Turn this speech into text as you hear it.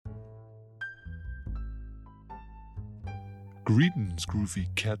Greetings,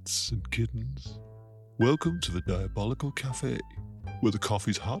 groovy cats and kittens. Welcome to the Diabolical Cafe, where the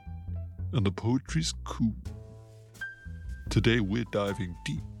coffee's hot and the poetry's cool. Today we're diving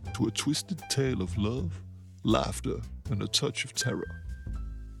deep to a twisted tale of love, laughter, and a touch of terror.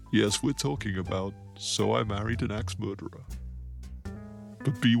 Yes, we're talking about So I Married an Axe Murderer.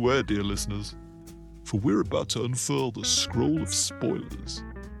 But beware, dear listeners, for we're about to unfurl the scroll of spoilers,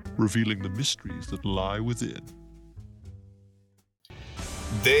 revealing the mysteries that lie within.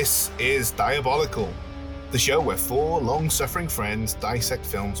 This is Diabolical, the show where four long-suffering friends dissect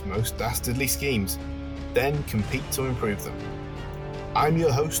film's most dastardly schemes, then compete to improve them. I'm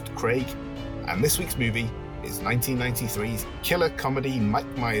your host, Craig, and this week's movie is 1993's killer comedy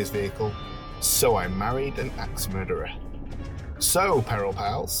Mike Myers vehicle, So I Married an Axe Murderer. So, Peril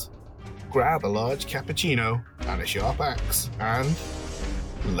Pals, grab a large cappuccino and a sharp axe, and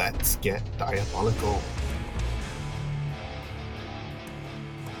let's get diabolical.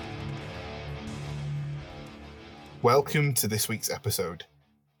 Welcome to this week's episode.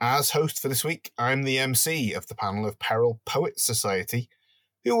 As host for this week, I'm the MC of the panel of Peril Poets Society,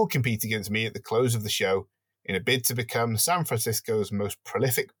 who will compete against me at the close of the show in a bid to become San Francisco's most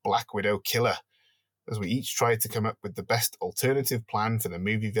prolific Black Widow killer, as we each try to come up with the best alternative plan for the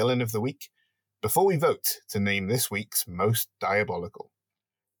movie villain of the week before we vote to name this week's most diabolical.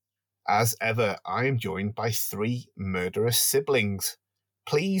 As ever, I am joined by three murderous siblings.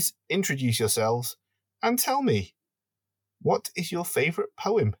 Please introduce yourselves and tell me, what is your favourite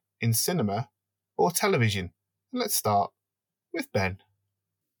poem in cinema or television? Let's start with Ben.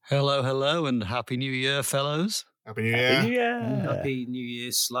 Hello, and Happy New Year, fellows. Happy New Year. Happy New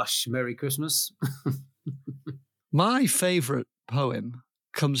Year / Merry Christmas. My favourite poem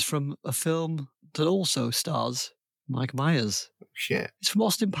comes from a film that also stars Mike Myers. Shit. It's from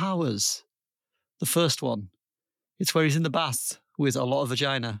Austin Powers, the first one. It's where he's in the bath with a lot of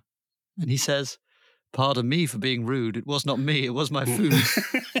vagina, and he says, "Pardon me for being rude. It was not me. It was my food.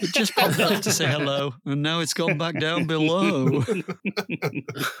 It just popped up to say hello, and now it's gone back down below."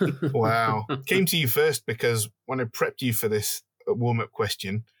 Wow. Came to you first because when I prepped you for this warm-up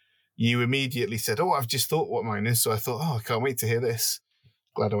question, you immediately said, I've just thought what mine is. So I thought, I can't wait to hear this.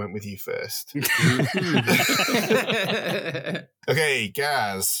 Glad I went with you first. Okay,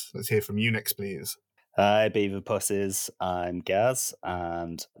 Gaz, let's hear from you next, please. Hi, Beaver Pusses. I'm Gaz,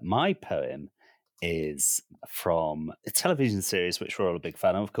 and my poem is from a television series which we're all a big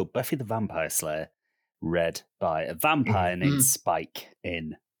fan of called Buffy the Vampire Slayer, read by a vampire named Spike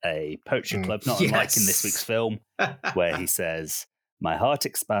in a poetry club, not unlike in this week's film, where he says, "My heart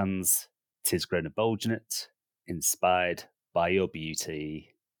expands, 'tis grown a bulgent, inspired by your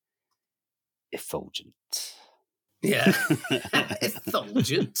beauty, effulgent." Yeah.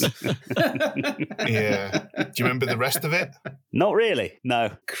 Effulgent. Yeah. Do you remember the rest of it? Not really,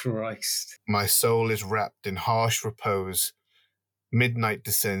 no. Christ. My soul is wrapped in harsh repose. Midnight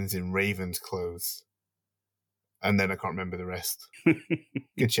descends in raven's clothes. And then I can't remember the rest.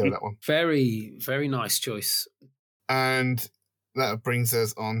 Good show, that one. Very, very nice choice. And that brings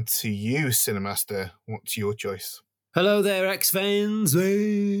us on to you, Cinemaster. What's your choice? Hello there, X-fans.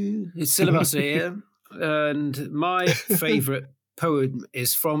 It's Cinemaster here. And my favourite poem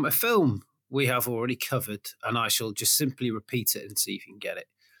is from a film we have already covered, and I shall just simply repeat it and see if you can get it.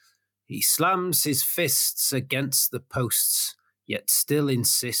 He slams his fists against the posts, yet still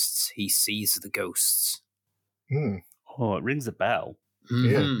insists he sees the ghosts. Oh, it rings a bell.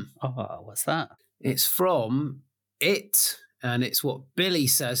 Mm-hmm. Oh, what's that? It's from It, and it's what Billy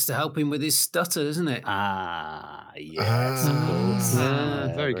says to help him with his stutter, isn't it? Ah, yes, of course.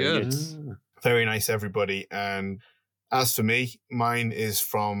 Very good. Very nice, everybody. And as for me, mine is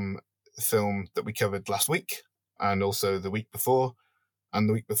from the film that we covered last week, and also the week before, and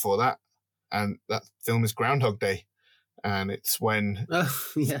the week before that. And that film is Groundhog Day. And it's when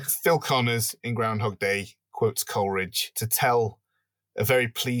Phil Connors in Groundhog Day quotes Coleridge to tell a very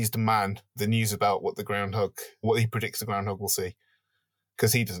pleased man the news about what he predicts the groundhog will see.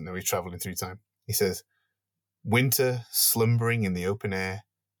 Because he doesn't know he's traveling through time. He says, "Winter, slumbering in the open air,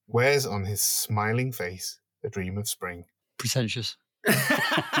 wears on his smiling face a dream of spring." Pretentious.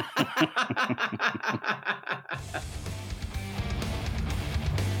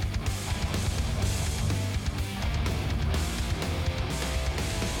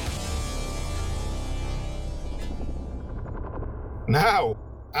 Now,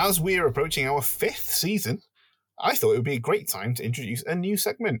 as we are approaching our 5th season, I thought it would be a great time to introduce a new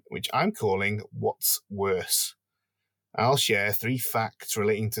segment, which I'm calling What's Worse. I'll share 3 facts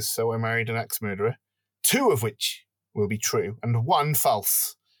relating to So I Married an Axe Murderer, 2 of which will be true and 1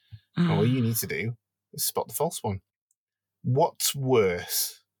 false. And all you need to do is spot the false one. What's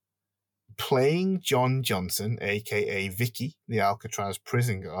worse, playing John Johnson, aka Vicky, the Alcatraz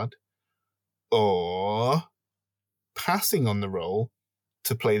prison guard, or passing on the role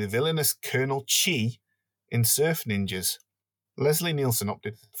to play the villainous Colonel Chi in Surf Ninjas? Leslie Nielsen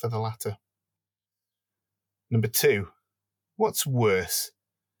opted for the latter. Number 2. What's worse,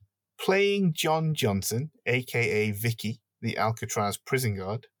 playing John Johnson, aka Vicky, the Alcatraz prison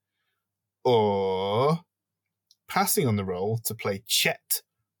guard, or passing on the role to play Chet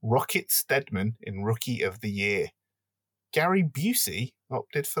Rocket Stedman in Rookie of the Year? Gary Busey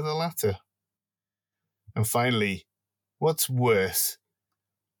opted for the latter. And finally, what's worse,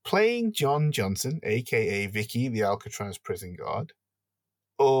 playing John Johnson, aka Vicky, the Alcatraz prison guard,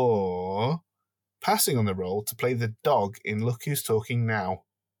 or passing on the role to play the dog in Look Who's Talking Now?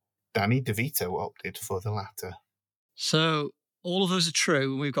 Danny DeVito opted for the latter. So all of those are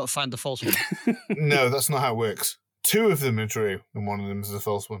true, and we've got to find the false one. No, that's not how it works. 2 of them are true, and 1 of them is the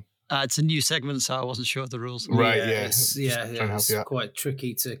false one. It's a new segment, so I wasn't sure of the rules. Right, It's, Just trying to help it's you out. quite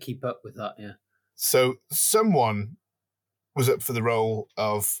tricky to keep up with that, yeah. So someone was up for the role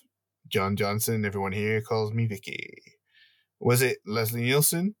of John Johnson. Everyone here calls me Vicky. Was it Leslie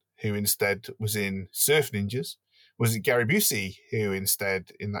Nielsen, who instead was in Surf Ninjas? Was it Gary Busey, who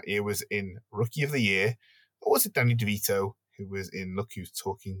instead in that year was in Rookie of the Year? Or was it Danny DeVito, who was in Look Who's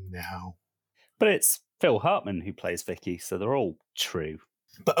Talking Now? But it's Phil Hartman who plays Vicky, so they're all true.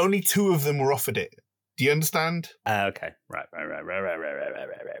 But only 2 of them were offered it. Do you understand? Okay. Right.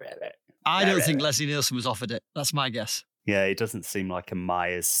 I don't think Leslie Nielsen was offered it. That's my guess. Yeah, he doesn't seem like a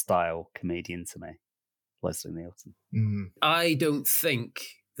Myers-style comedian to me, Leslie Nielsen. I don't think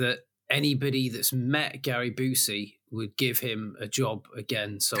that anybody that's met Gary Busey would give him a job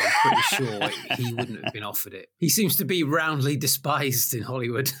again, so I'm pretty sure he wouldn't have been offered it. He seems to be roundly despised in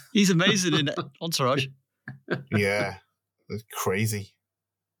Hollywood. He's amazing in Entourage. Yeah, that's crazy.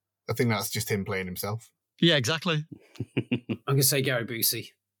 I think that's just him playing himself. Yeah, exactly. I'm going to say Gary Busey.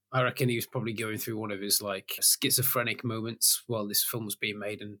 I reckon he was probably going through one of his like schizophrenic moments while this film was being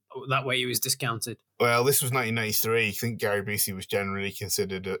made, and that way he was discounted. Well, this was 1993. I think Gary Busey was generally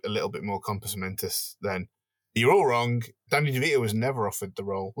considered a little bit more compos mentis then. You're all wrong. Danny DeVito was never offered the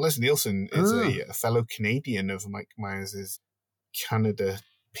role. Leslie Nielsen is a fellow Canadian of Mike Myers' Canada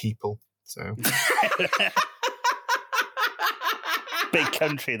people. So Big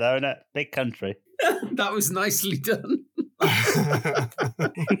country, though, isn't it? Big country. That was nicely done.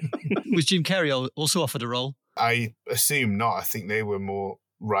 Was Jim Carrey also offered a role? I assume not. I think they were more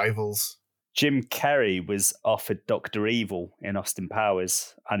rivals. Jim Carrey was offered Dr. Evil in Austin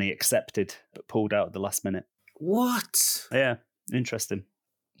Powers, and he accepted, but pulled out at the last minute. What? Yeah, interesting.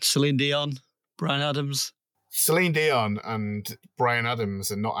 Celine Dion, Bryan Adams. Celine Dion and Bryan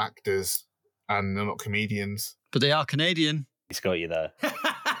Adams are not actors, and they're not comedians. But they are Canadian. He's got you there.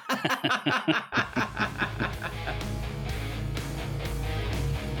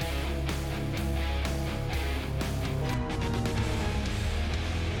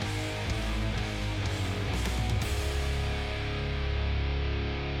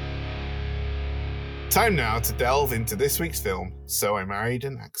 Time now to delve into this week's film, So I Married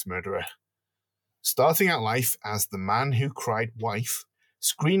an Axe Murderer. Starting out life as the man who cried wife,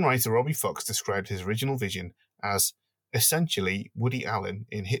 screenwriter Robbie Fox described his original vision as essentially Woody Allen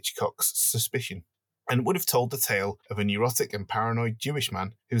in Hitchcock's Suspicion, and would have told the tale of a neurotic and paranoid Jewish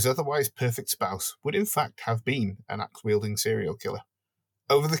man whose otherwise perfect spouse would in fact have been an axe-wielding serial killer.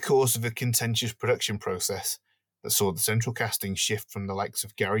 Over the course of a contentious production process that saw the central casting shift from the likes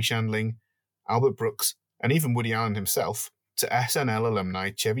of Gary Shandling, Albert Brooks, and even Woody Allen himself, to SNL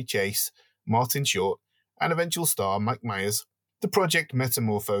alumni Chevy Chase, Martin Short, and eventual star Mike Myers, the project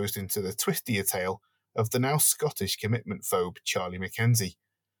metamorphosed into the twistier tale of the now Scottish commitment phobe Charlie Mackenzie,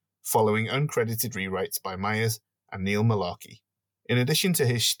 following uncredited rewrites by Myers and Neil Malarkey. In addition to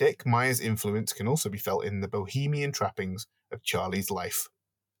his shtick, Myers' influence can also be felt in the bohemian trappings of Charlie's life.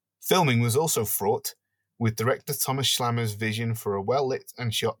 Filming was also fraught, with director Thomas Schlammer's vision for a well-lit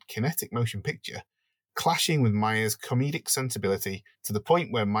and shot kinetic motion picture clashing with Myers' comedic sensibility to the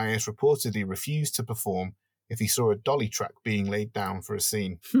point where Myers reportedly refused to perform if he saw a dolly track being laid down for a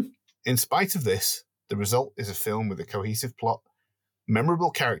scene. In spite of this, the result is a film with a cohesive plot, memorable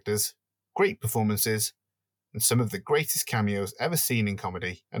characters, great performances, and some of the greatest cameos ever seen in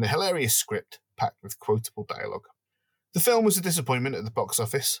comedy, and a hilarious script packed with quotable dialogue. The film was a disappointment at the box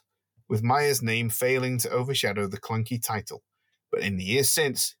office, with Myers' name failing to overshadow the clunky title, but in the years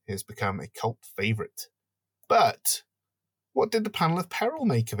since, it has become a cult favourite. But what did the panel of peril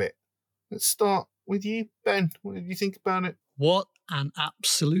make of it? Let's start with you, Ben. What did you think about it? What an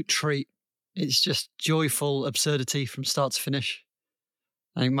absolute treat. It's just joyful absurdity from start to finish.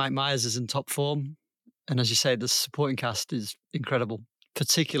 I think Mike Myers is in top form. And as you say, the supporting cast is incredible.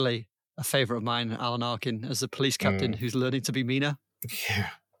 Particularly a favourite of mine, Alan Arkin, as the police captain who's learning to be meaner. Yeah.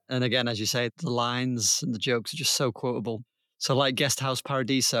 And again, as you say, the lines and the jokes are just so quotable. So like Guest House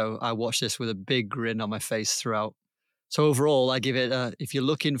Paradiso, I watched this with a big grin on my face throughout. So overall, I give it, if you're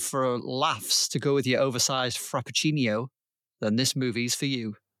looking for laughs to go with your oversized Frappuccino, then this movie's for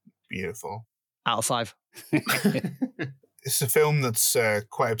you. Beautiful. Out of 5. It's a film that's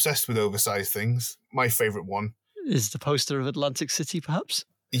quite obsessed with oversized things. My favourite one is the poster of Atlantic City, perhaps?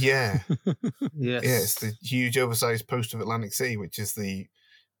 Yeah. Yes. Yeah, it's the huge oversized poster of Atlantic City, which is the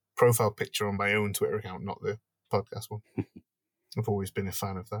profile picture on my own Twitter account, not the podcast one. I've always been a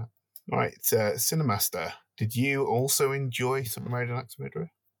fan of that. All right, Cinemaster, did you also enjoy Something Married an Axe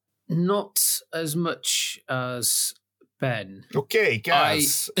Murderer? Not as much as Ben. Okay,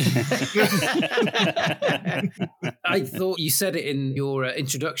 Gaz. I thought you said it in your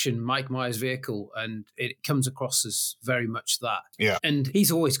introduction, Mike Myers' vehicle, and it comes across as very much that. Yeah. And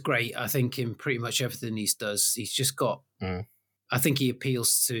he's always great, I think, in pretty much everything he does. He's just got, I think he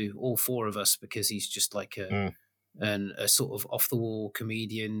appeals to all 4 of us because he's just like a sort of off-the-wall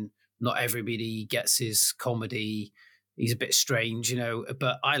comedian. Not everybody gets his comedy. He's a bit strange, you know,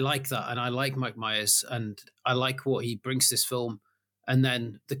 but I like that. And I like Mike Myers and I like what he brings to this film. And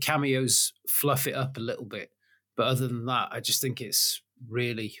then the cameos fluff it up a little bit. But other than that, I just think it's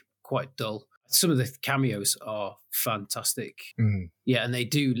really quite dull. Some of the cameos are fantastic. Yeah, and they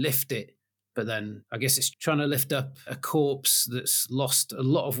do lift it. But then I guess it's trying to lift up a corpse that's lost a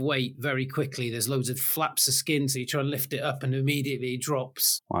lot of weight very quickly. There's loads of flaps of skin, so you try and lift it up and immediately it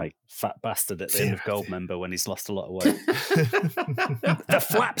drops. Like fat bastard at the end of Goldmember when he's lost a lot of weight. The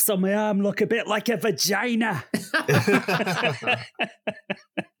flaps on my arm look a bit like a vagina.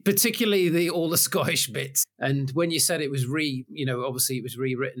 Particularly all the Scottish bits. And when you said it was obviously it was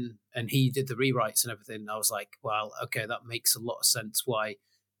rewritten and he did the rewrites and everything, I was like, well, okay, that makes a lot of sense why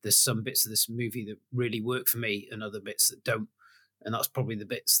there's some bits of this movie that really work for me and other bits that don't. And that's probably the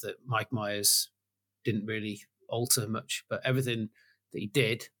bits that Mike Myers didn't really alter much. But everything that he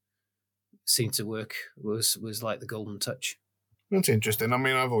did seemed to work, was like the golden touch. That's interesting. I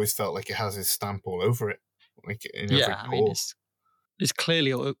mean, I've always felt like it has his stamp all over it. Like in every I mean, it's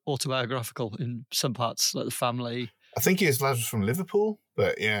clearly autobiographical in some parts, like the family. I think he is lads from Liverpool,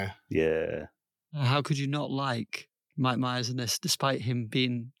 but yeah. Yeah. How could you not like Mike Myers in this, despite him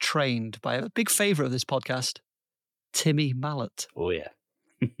being trained by a big favourite of this podcast, Timmy Mallett? Oh, yeah.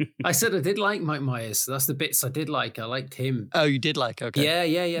 I said I did like Mike Myers. That's the bits I did like. I liked him. Oh, you did like? Okay.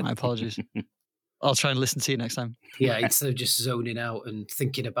 Yeah. My apologies. I'll try and listen to you next time. Yeah, instead of just zoning out and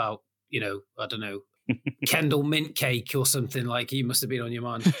thinking about, I don't know, Kendall mint cake or something, like he must have been on your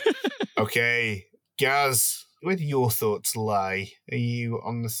mind. Okay, Gaz, where do your thoughts lie? Are you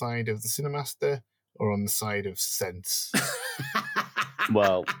on the side of the Cinemaster or on the side of sense?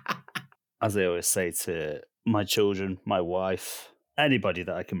 Well, as I always say to my children, my wife, anybody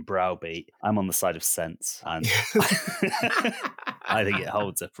that I can browbeat, I'm on the side of sense. And I think it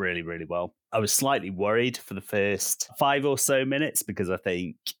holds up really, really well. I was slightly worried for the first 5 or so minutes because I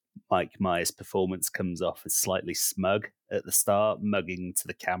think Mike Myers' performance comes off as slightly smug at the start, mugging to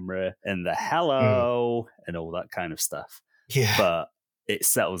the camera and the hello and all that kind of stuff. Yeah. But it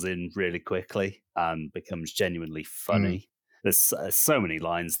settles in really quickly and becomes genuinely funny. There's so many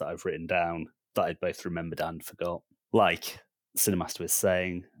lines that I've written down that I both remembered and forgot. Like Cinemaster was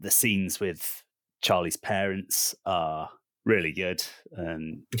saying, the scenes with Charlie's parents are really good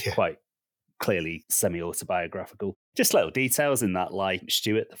and quite clearly semi-autobiographical. Just little details in that, like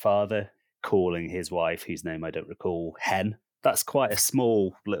Stuart, the father, calling his wife, whose name I don't recall, Hen. That's quite a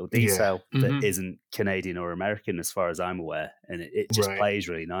small little detail that isn't Canadian or American as far as I'm aware. And it just plays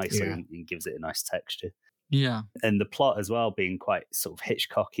really nicely and gives it a nice texture. Yeah. And the plot as well, being quite sort of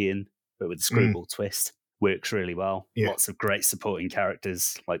Hitchcockian, but with a screwball twist, works really well. Yeah. Lots of great supporting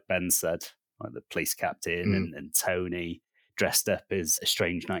characters, like Ben said, like the police captain and Tony, dressed up as a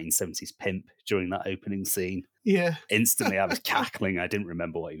strange 1970s pimp during that opening scene. Yeah. Instantly, I was cackling. I didn't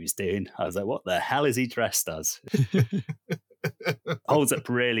remember what he was doing. I was like, what the hell is he dressed as? Holds up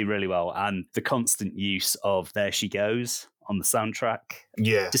really, really well. And the constant use of There She Goes on the soundtrack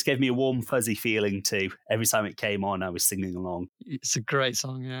just gave me a warm, fuzzy feeling too. Every time it came on, I was singing along. It's a great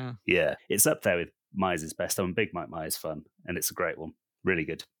song, yeah. Yeah, it's up there with Myers' best. I'm a big Mike Myers fan, and it's a great one. Really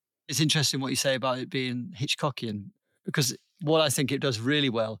good. It's interesting what you say about it being Hitchcockian, because what I think it does really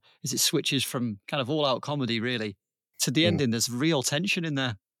well is it switches from kind of all-out comedy, really, to the ending. There's real tension in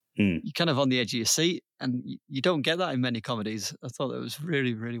there. You're kind of on the edge of your seat, and you don't get that in many comedies. I thought that was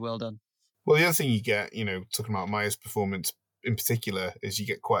really, really well done. Well, the other thing you get, talking about Maya's performance in particular, is you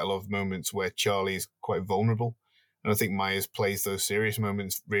get quite a lot of moments where Charlie is quite vulnerable. And I think Myers plays those serious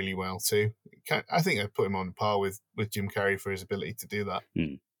moments really well too. I think I'd put him on par with Jim Carrey for his ability to do that.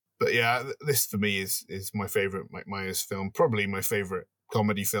 Mm. But yeah, this for me is my favourite Mike Myers film. Probably my favourite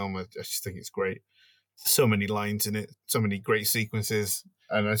comedy film. I just think it's great. So many lines in it, so many great sequences,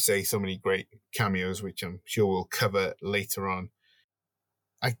 and I say so many great cameos, which I'm sure we'll cover later on.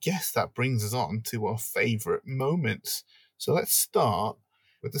 I guess that brings us on to our favourite moments. So let's start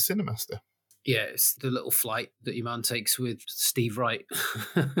with the Cinemaster. Yeah, it's the little flight that your man takes with Steve Wright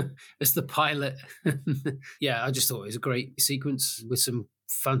as the pilot. Yeah, I just thought it was a great sequence with some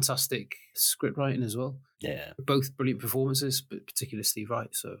fantastic script writing as well. Yeah. Both brilliant performances, but particularly Steve Wright,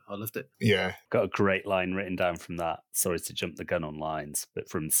 so I loved it. Yeah. Got a great line written down from that. Sorry to jump the gun on lines, but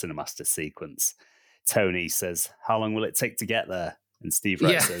from the Cinemaster sequence. Tony says, "How long will it take to get there?" And Steve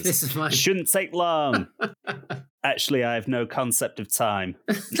Wright says, this is mine. "Shouldn't take long." Actually, I have no concept of time.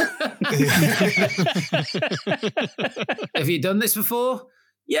 Have you done this before?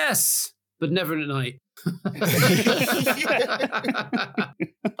 Yes, but never at night.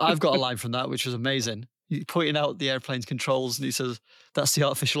 I've got a line from that, which was amazing. He's pointing out the airplane's controls and he says, "That's the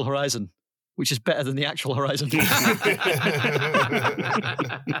artificial horizon," which is better than the actual horizon.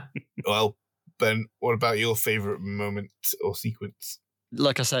 Well, Ben, what about your favourite moment or sequence?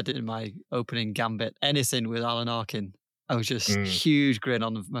 Like I said in my opening gambit, anything with Alan Arkin, I was just huge grin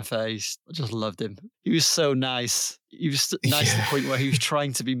on my face. I just loved him. He was so nice. He was nice to the point where he was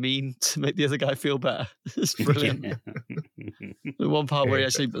trying to be mean to make the other guy feel better. It's brilliant. The one part where he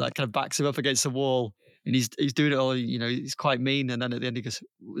actually kind of backs him up against the wall and he's doing it all, he's quite mean. And then at the end he goes,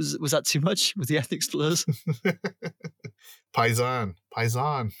 was that too much with the ethnic slurs? Paisan.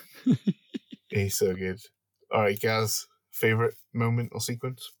 He's so good. All right, Gaz, favourite moment or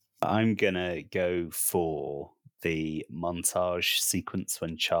sequence? I'm going to go for the montage sequence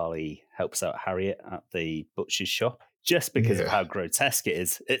when Charlie helps out Harriet at the butcher's shop, just because of how grotesque it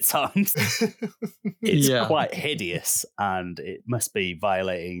is at times. It's quite hideous, and it must be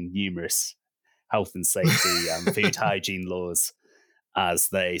violating numerous health and safety and food hygiene laws as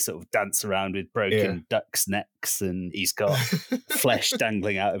they sort of dance around with broken ducks' necks, and he's got flesh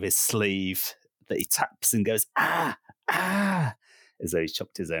dangling out of his sleeve that he taps and goes, "Ah, ah," as though he's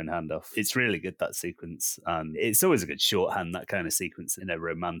chopped his own hand off. It's really good, that sequence. And it's always a good shorthand, that kind of sequence in a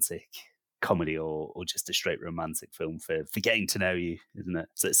romantic comedy or just a straight romantic film for getting to know you, isn't it?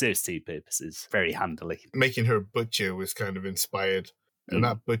 So it serves two purposes very handily. Making her a butcher was kind of inspired. And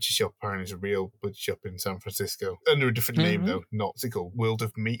that butcher shop apparently is a real butcher shop in San Francisco. Under a different name, though. Not, what's it called? World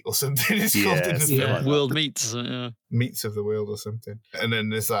of Meat or something it's called in the film. Like World Meats. Meats of the World or something. And then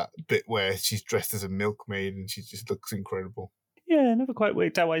there's that bit where she's dressed as a milkmaid and she just looks incredible. Yeah, I never quite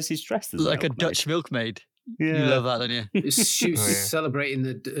worked out why she's dressed as like a Dutch milkmaid. Yeah. You love that, don't you? She was celebrating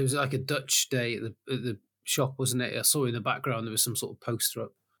it was like a Dutch day at the shop, wasn't it? I saw in the background there was some sort of poster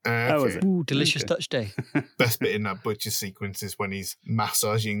up. Was it? Ooh, delicious Dutch day. Best bit in that butcher sequence is when he's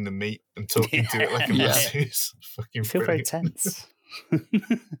massaging the meat and talking to it like a masseuse. Fucking feel very tense.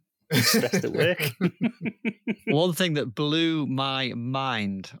 Stressed at work. One thing that blew my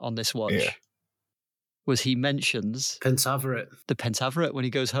mind on this watch was he mentions Pentaveret. The Pentaveret when he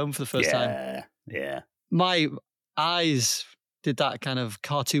goes home for the first time. Yeah. My eyes did that kind of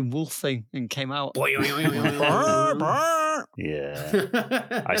cartoon wolf thing and came out.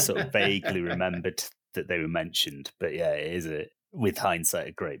 Yeah. I sort of vaguely remembered that they were mentioned, but yeah, it is with hindsight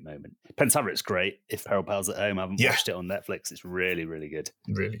a great moment. Pentaveret's great. If Peril Pals at Home haven't watched it on Netflix, it's really, really good.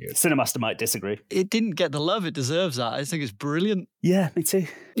 Really good. Cinemaster might disagree. It didn't get the love it deserves. That I think it's brilliant. Yeah, me too.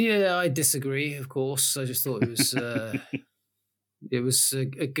 Yeah, I disagree. Of course, I just thought it was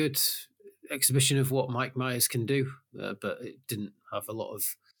a good exhibition of what Mike Myers can do, but it didn't have a lot of.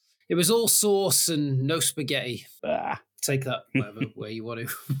 It was all sauce and no spaghetti. Take that whatever way you want to.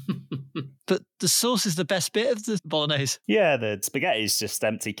 But the sauce is the best bit of the bolognese. Yeah, the spaghetti is just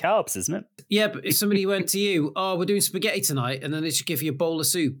empty carbs, isn't it? Yeah, but if somebody went to you, we're doing spaghetti tonight, and then they should give you a bowl of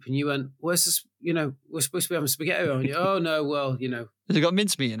soup, and you went, where's this, we're supposed to be having spaghetti on you. Oh, no, well, Has it got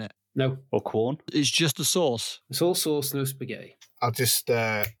mincemeat in it? No. Or corn? It's just the sauce. It's all sauce, no spaghetti. I'll just,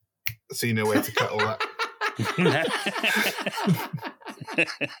 so you know where to cut all that.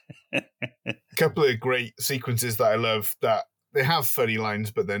 A couple of great sequences that I love that they have funny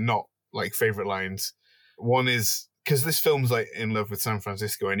lines, but they're not like favorite lines. One is because this film's like in love with San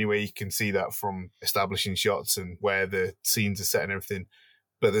Francisco anyway. You can see that from establishing shots and where the scenes are set and everything.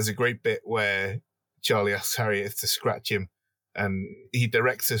 But there's a great bit where Charlie asks Harriet to scratch him, and he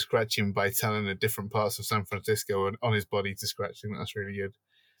directs her scratch him by telling her different parts of San Francisco on his body to scratch him. That's really good.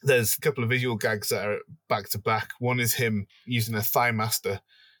 There's a couple of visual gags that are back to back. One is him using a Thigh Master,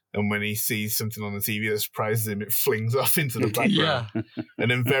 and when he sees something on the TV that surprises him, it flings off into the background. Yeah. And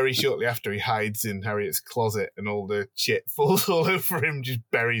then very shortly after, he hides in Harriet's closet and all the shit falls all over him, just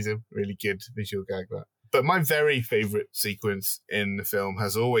buries him. Really good visual gag, that. But my very favourite sequence in the film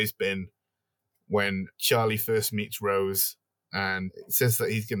has always been when Charlie first meets Rose and it says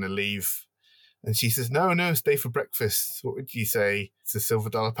that he's going to leave. And she says, no, stay for breakfast. What would you say? It's the $silver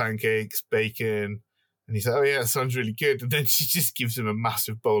pancakes, bacon. And he's like, oh, yeah, that sounds really good. And then she just gives him a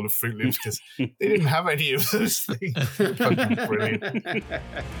massive bowl of Fruit Loops because they didn't have any of those things. Fucking brilliant. I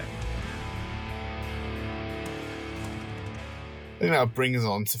think that brings us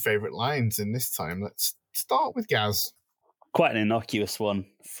on to favourite lines. And this time, let's start with Gaz. Quite an innocuous one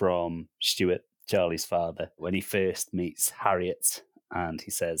from Stuart, Charlie's father, when he first meets Harriet. And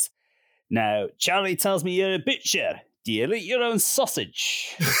he says, now, Charlie tells me you're a butcher. Do you eat your own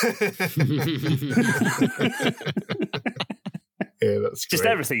sausage? Yeah, that's just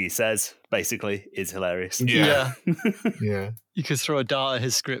great. everything he says, basically, is hilarious. Yeah. Yeah. You could throw a dart at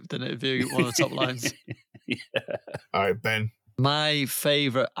his script and it'd be one of the top lines. Yeah. All right, Ben. My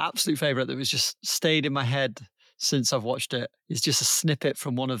favourite, absolute favourite that was just stayed in my head since I've watched it is just a snippet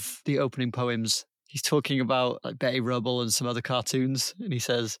from one of the opening poems. He's talking about like Betty Rubble and some other cartoons. And he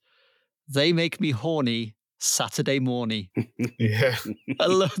says, they make me horny Saturday morning. Yeah. I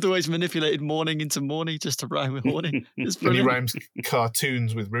love the way he's manipulated morning into morning just to rhyme with horny. It's When he brilliant. rhymes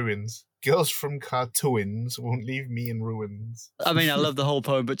cartoons with ruins. Girls from cartoons won't leave me in ruins. I mean, I love the whole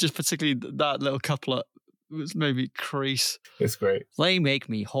poem, but just particularly that little couplet was made me crease. It's great. They make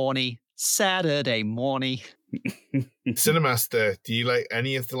me horny Saturday morning. Cinemaster, do you like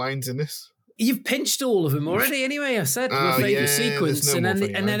any of the lines in this? You've pinched all of them already anyway, I said. My favourite yeah, sequence. there's no And more then,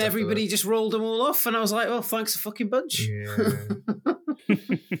 funny and then lines after everybody that. just rolled them all off. And I was like, well, thanks a fucking bunch. Yeah.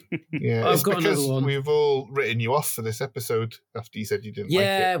 Yeah, I've it's got because another one. we've all written you off for this episode after you said you didn't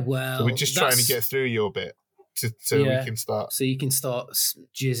Yeah, like it. well. So we're just trying to that's- get through your bit so Yeah. we can start. So you can start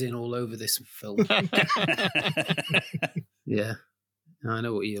jizzing all over this film. Yeah. I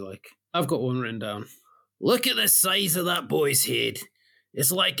know what you like. I've got one written down. Look at the size of that boy's head.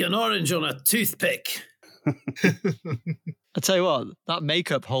 It's like an orange on a toothpick. I tell you what, that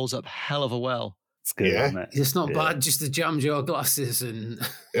makeup holds up hell of a well. It's good, Yeah. isn't it? It's not Yeah. bad, just the jam jar glasses and...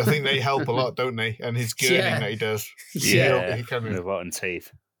 I think they help a lot, don't they? And his gurning Yeah. that he does. Yeah, He kind the of rotten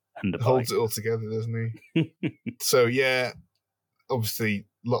teeth. And the holds bite. it all together, doesn't he? So, yeah, obviously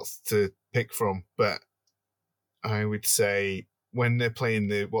lots to pick from, but I would say when they're playing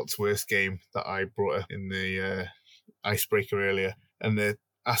the What's Worst game that I brought up in the icebreaker earlier, and they're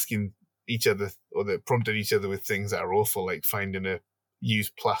asking each other, or they're prompting each other with things that are awful, like finding a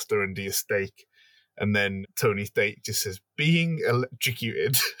used plaster under your steak. And then Tony's date just says, being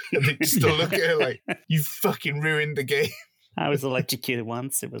electrocuted. And they just all look at her like, you fucking ruined the game. I was electrocuted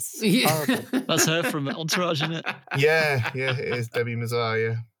once. It was Yeah. horrible. That's her from Entourage, isn't it? Yeah, it is Debbie Mazar,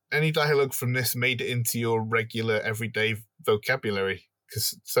 yeah. Any dialogue from this made it into your regular everyday vocabulary?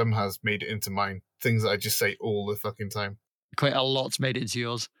 Because some has made it into mine. Things that I just say all the fucking time. Quite a lot's made it into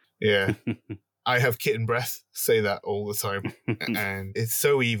yours. Yeah. I have kitten breath. Say that all the time. And it's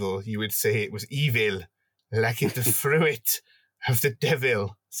so evil, you would say it was evil. Like it the fruit of the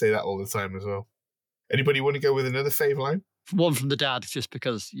devil. Say that all the time as well. Anybody want to go with another favourite line? One from the dad, just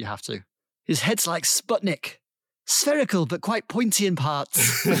because you have to. His head's like Sputnik. Spherical, but quite pointy in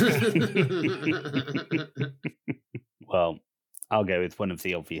parts. Well, I'll go with one of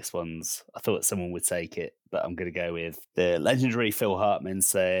the obvious ones. I thought someone would take it, but I'm going to go with the legendary Phil Hartman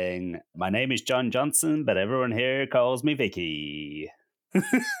saying, "My name is John Johnson, but everyone here calls me Vicky."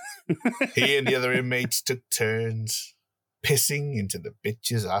 He and the other inmates took turns pissing into the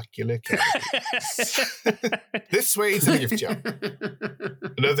bitch's ocular cavity. This way to the gift shop.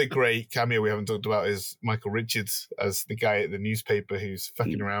 Another great cameo we haven't talked about is Michael Richards as the guy at the newspaper who's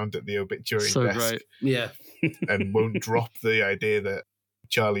fucking around at the obituary So desk great. Yeah. and won't drop the idea that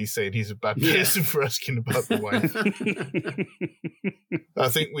Charlie's saying he's a bad person for asking about the wife. I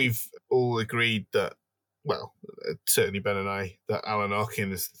think we've all agreed that, well, certainly Ben and I, that Alan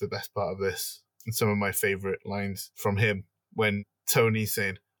Arkin is the best part of this. And some of my favourite lines from him when Tony's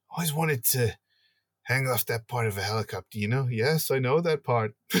saying, I always wanted to hang off that part of a helicopter, you know? Yes, I know that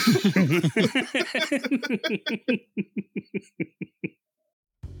part.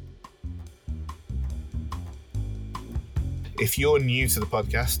 If you're new to the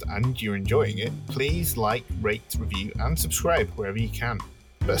podcast and you're enjoying it, please like, rate, review, and subscribe wherever you can,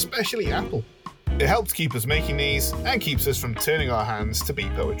 but especially Apple. It helps keep us making these and keeps us from turning our hands to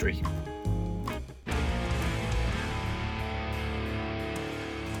beat poetry.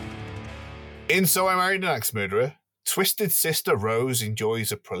 In So I Married an Axe Murderer, Twisted Sister Rose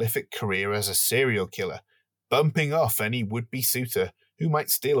enjoys a prolific career as a serial killer, bumping off any would-be suitor who might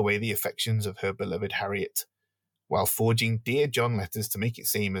steal away the affections of her beloved Harriet, while forging Dear John letters to make it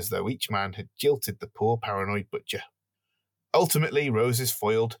seem as though each man had jilted the poor paranoid butcher. Ultimately, Rose is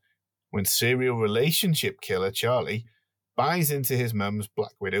foiled when serial relationship killer Charlie buys into his mum's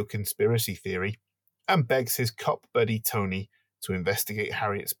Black Widow conspiracy theory and begs his cop buddy Tony to investigate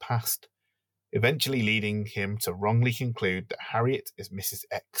Harriet's past, eventually leading him to wrongly conclude that Harriet is Mrs.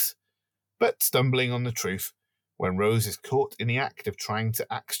 X, but stumbling on the truth when Rose is caught in the act of trying to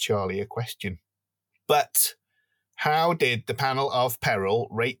ask Charlie a question. But how did the panel of peril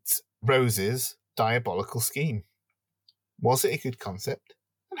rate Rose's diabolical scheme? Was it a good concept?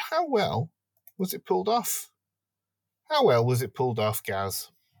 And how well was it pulled off? How well was it pulled off, Gaz?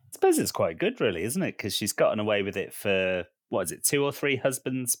 I suppose it's quite good, really, isn't it? Because she's gotten away with it for, 2 or 3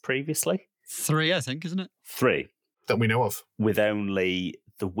 husbands previously? 3, I think, isn't it? 3. That we know of. With only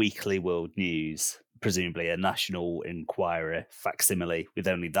the Weekly World News, presumably a National Enquirer facsimile, with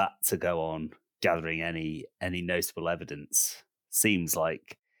only that to go on, gathering any notable evidence. Seems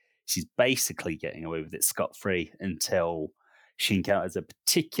like she's basically getting away with it scot-free until she encounters a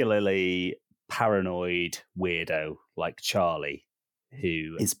particularly paranoid weirdo like Charlie,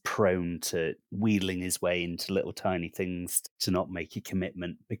 who is prone to wheedling his way into little tiny things to not make a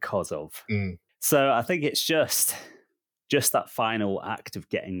commitment because of. So I think it's just that final act of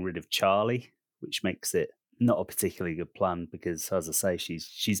getting rid of Charlie, which makes it not a particularly good plan because, as I say,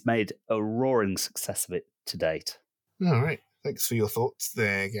 she's made a roaring success of it to date. All right. Thanks for your thoughts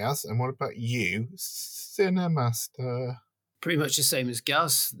there, Gaz. And what about you, Cinemaster? Pretty much the same as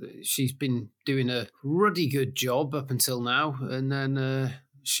Gaz. She's been doing a ruddy good job up until now, and then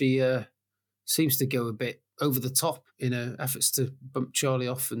she seems to go a bit over the top in her efforts to bump Charlie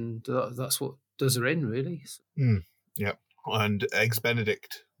off, and that's what does her in, really. Yep. And Eggs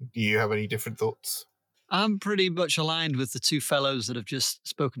Benedict, do you have any different thoughts? I'm pretty much aligned with the 2 fellows that have just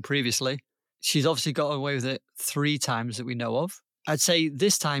spoken previously. She's obviously got away with it 3 times that we know of. I'd say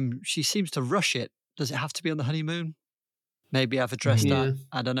this time she seems to rush it. Does it have to be on the honeymoon? Maybe I've addressed that.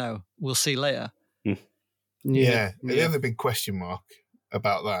 I don't know. We'll see later. Yeah. The other big question mark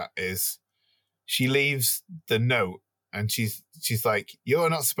about that is she leaves the note and she's like, you're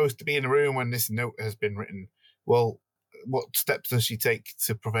not supposed to be in the room when this note has been written. Well, what steps does she take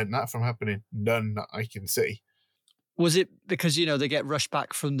to prevent that from happening? None that I can see. Was it because, they get rushed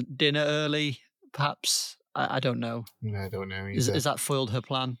back from dinner early, perhaps? I don't know. I don't know either. Is that foiled her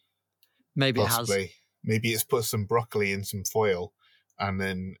plan? Maybe Possibly. It has. Maybe it's put some broccoli in some foil and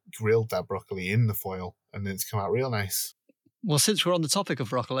then grilled that broccoli in the foil and then it's come out real nice. Well, since we're on the topic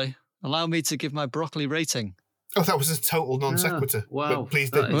of broccoli, allow me to give my broccoli rating. Oh, that was a total non sequitur. Wow. But please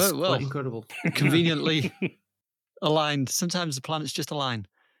that do. is Well, quite incredible. Conveniently aligned. Sometimes the planets just align.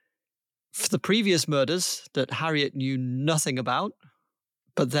 For the previous murders that Harriet knew nothing about,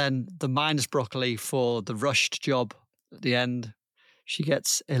 but then the minus broccoli for the rushed job at the end, she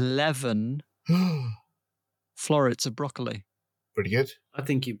gets 11 florets of broccoli. Pretty good. I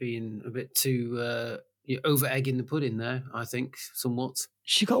think you're being a bit too you're over-egging the pudding there, I think, somewhat.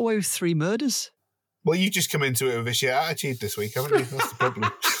 She got away with 3 murders. Well, you just come into it with a shit attitude this week, haven't you? That's the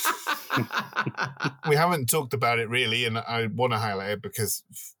problem. We haven't talked about it really, and I want to highlight it because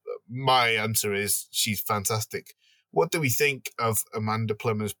my answer is she's fantastic. What do we think of Amanda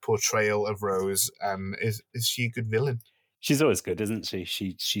Plummer's portrayal of Rose, and is she a good villain? She's always good, isn't she?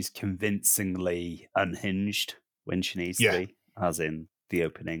 She's convincingly unhinged when she needs to be, as in the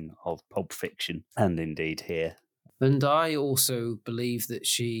opening of Pulp Fiction, and indeed here. And I also believe that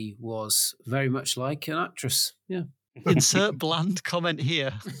she was very much like an actress. Yeah. Insert bland comment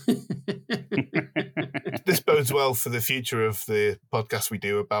here. This bodes well for the future of the podcast we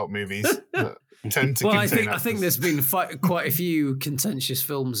do about movies. Tend to I think there's been quite a few contentious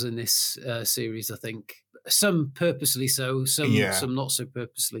films in this series. I think some purposely so, some not so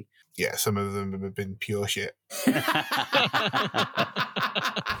purposely. Yeah, some of them have been pure shit.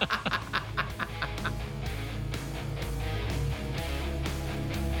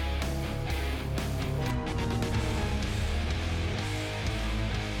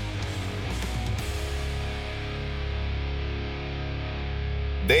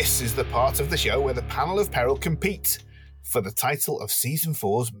 This is the part of the show where the panel of peril compete for the title of Season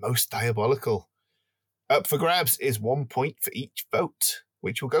 4's Most Diabolical. Up for grabs is 1 point for each vote,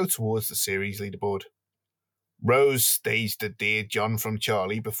 which will go towards the series leaderboard. Rose staged a Dear John from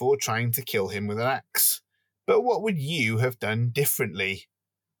Charlie before trying to kill him with an axe. But what would you have done differently,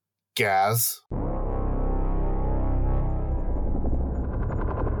 Gaz?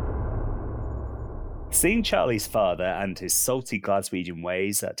 Seeing Charlie's father and his salty Glaswegian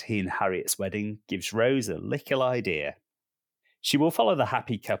ways at he and Harriet's wedding gives Rose a little idea. She will follow the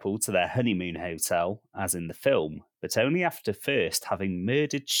happy couple to their honeymoon hotel, as in the film, but only after first having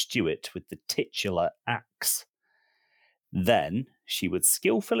murdered Stuart with the titular axe. Then she would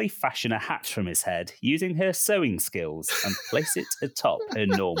skillfully fashion a hat from his head using her sewing skills and place it atop her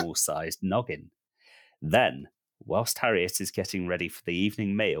normal-sized noggin. Then, whilst Harriet is getting ready for the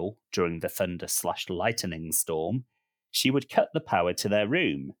evening meal during the thunder/lightning storm, she would cut the power to their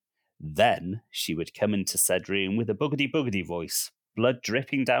room. Then she would come into said room with a boogity-boogity voice, blood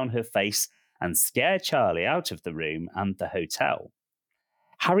dripping down her face, and scare Charlie out of the room and the hotel.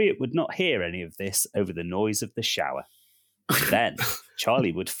 Harriet would not hear any of this over the noise of the shower. Then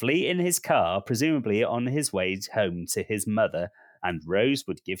Charlie would flee in his car, presumably on his way home to his mother, and Rose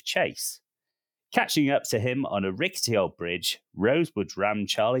would give chase. Catching up to him on a rickety old bridge, Rose would ram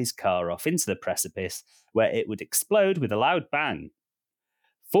Charlie's car off into the precipice, where it would explode with a loud bang.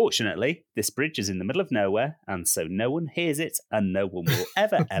 Fortunately, this bridge is in the middle of nowhere, and so no one hears it, and no one will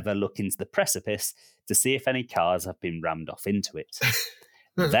ever look into the precipice to see if any cars have been rammed off into it.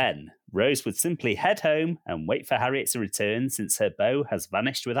 Then, Rose would simply head home and wait for Harriet to return, since her beau has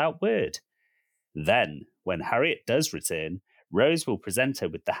vanished without word. Then, when Harriet does return, Rose will present her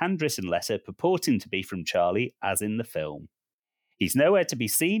with the handwritten letter purporting to be from Charlie, as in the film. He's nowhere to be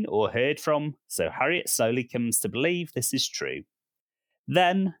seen or heard from, so Harriet slowly comes to believe this is true.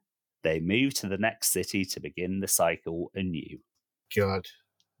 Then, they move to the next city to begin the cycle anew. God,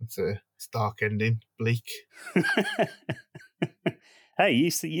 it's a dark ending. Bleak. Hey,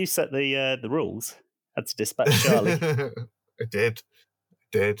 you set the rules. Had to dispatch Charlie. I did.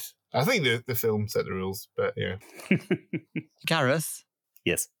 I think the film set the rules, but yeah. Gareth?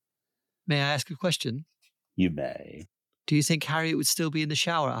 Yes. May I ask a question? You may. Do you think Harriet would still be in the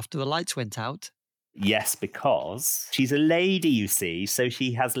shower after the lights went out? Yes, because she's a lady, you see, so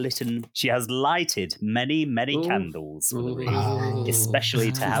she has lighted many candles for the room,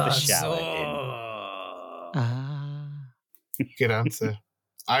 especially to have a shower in. Good answer.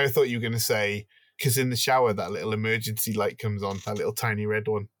 I thought you were going to say, because in the shower, that little emergency light comes on, that little tiny red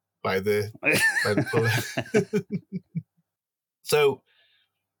one by the puller. So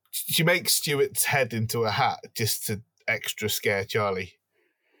she makes Stuart's head into a hat just to extra scare Charlie.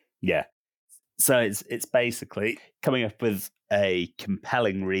 Yeah. So it's basically coming up with a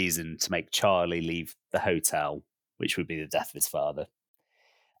compelling reason to make Charlie leave the hotel, which would be the death of his father,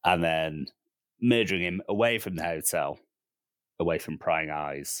 and then murdering him away from the hotel, away from prying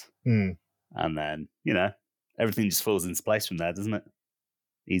eyes. Mm. And then, everything just falls into place from there, doesn't it?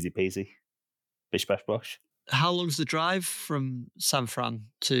 Easy peasy. Bish bash bosh. How long's the drive from San Fran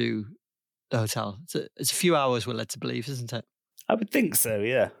to the hotel? It's a few hours, we're led to believe, isn't it? I would think so,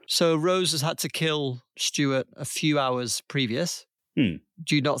 yeah. So Rose has had to kill Stuart a few hours previous. Do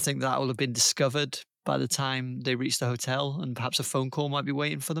you not think that will have been discovered by the time they reach the hotel and perhaps a phone call might be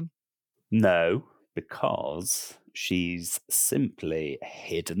waiting for them? No, because she's simply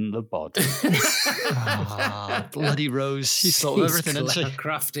hidden the body. Bloody Rose. She's thought of everything, hasn't she?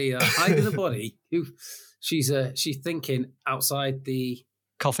 Crafty, hiding the body. She's thinking outside the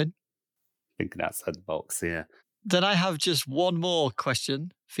coffin. Thinking outside the box, yeah. Then I have just one more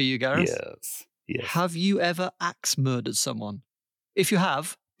question for you, Gareth. Yes. Have you ever axe murdered someone? If you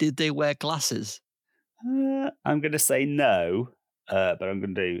have, did they wear glasses? I'm going to say no, but I'm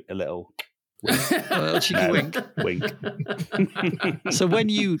going to do a little cheeky wink. Wink. So when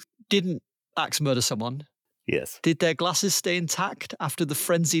you didn't axe murder someone, yes, did their glasses stay intact after the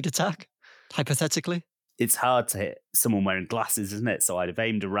frenzied attack, hypothetically? It's hard to hit someone wearing glasses, isn't it? So I'd have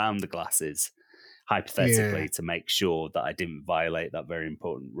aimed around the glasses, hypothetically, to make sure that I didn't violate that very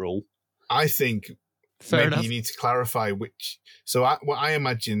important rule. I think Fair maybe enough. you need to clarify which. So what I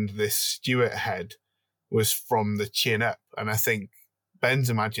imagined this Stuart head was from the chin up, and I think Ben's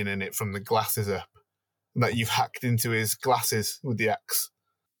imagining it from the glasses up, that you've hacked into his glasses with the axe.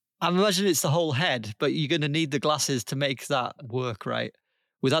 I'm imagining it's the whole head, but you're going to need the glasses to make that work, right?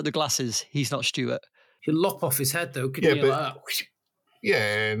 Without the glasses, he's not Stuart. You lop off his head, though, could Yeah, you? but- Like that?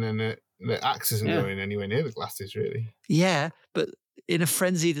 Yeah, and then the axe isn't going anywhere near the glasses, really. Yeah, but in a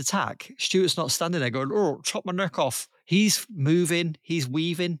frenzied attack, Stuart's not standing there going, "Oh, chop my neck off." He's moving, he's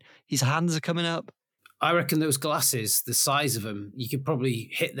weaving, his hands are coming up. I reckon those glasses, the size of them, you could probably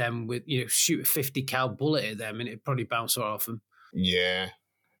hit them with, shoot a 50 cal bullet at them and it'd probably bounce right off them. Yeah.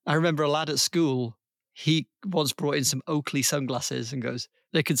 I remember a lad at school, he once brought in some Oakley sunglasses and goes,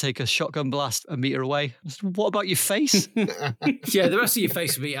 they can take a shotgun blast a meter away. I said, what about your face? Yeah, the rest of your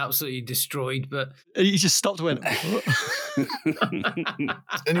face would be absolutely destroyed, but... And he just stopped and went,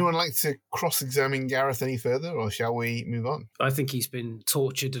 Does anyone like to cross-examine Gareth any further, or shall we move on? I think he's been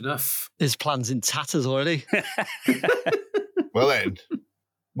tortured enough. his plan's in tatters already. Well then,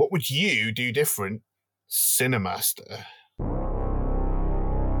 what would you do different, Cinemaster?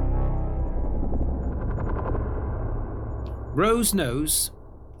 Rose knows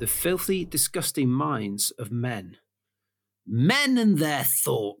the filthy, disgusting minds of men. Men and their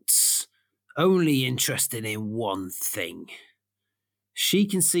thoughts, only interested in one thing. She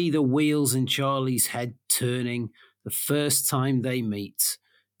can see the wheels in Charlie's head turning the first time they meet.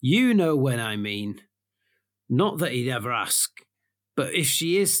 You know when I mean. Not that he'd ever ask, but if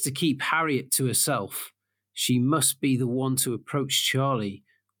she is to keep Harriet to herself, she must be the one to approach Charlie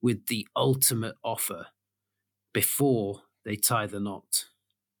with the ultimate offer before they tie the knot.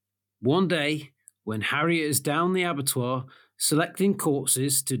 One day, when Harriet is down the abattoir selecting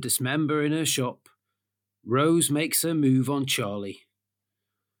corpses to dismember in her shop, Rose makes her move on Charlie.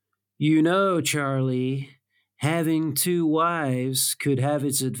 You know, Charlie, having two wives could have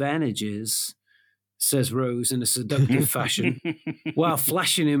its advantages, says Rose in a seductive fashion, while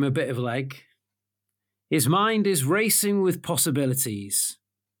flashing him a bit of leg. His mind is racing with possibilities,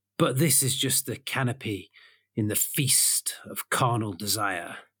 but this is just the canopy in the feast of carnal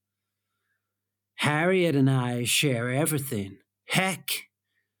desire. Harriet and I share everything. Heck,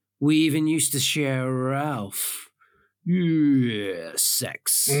 we even used to share Ralph. Yeah,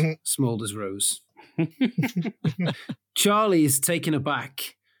 sex, smoulders Rose. Charlie is taken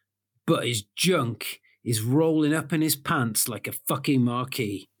aback, but his junk is rolling up in his pants like a fucking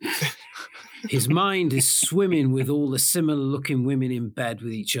marquee. His mind is swimming with all the similar-looking women in bed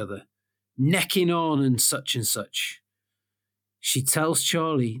with each other, necking on and such and such. She tells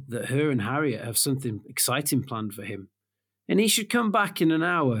Charlie that her and Harriet have something exciting planned for him, and he should come back in an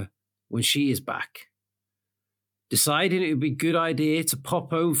hour when she is back. Deciding it would be a good idea to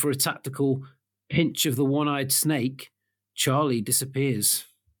pop home for a tactical pinch of the one-eyed snake, Charlie disappears.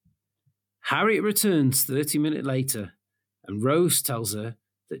 Harriet returns 30 minutes later, and Rose tells her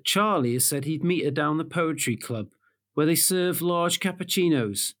that Charlie has said he'd meet her down the poetry club where they serve large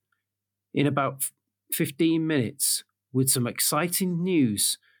cappuccinos in about 15 minutes with some exciting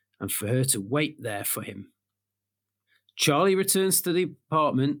news and for her to wait there for him. Charlie returns to the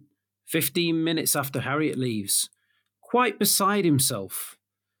apartment 15 minutes after Harriet leaves, quite beside himself.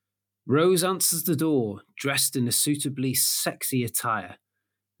 Rose answers the door, dressed in a suitably sexy attire,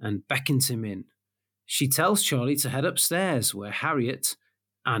 and beckons him in. She tells Charlie to head upstairs where Harriet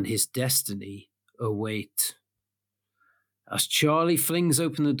and his destiny await. As Charlie flings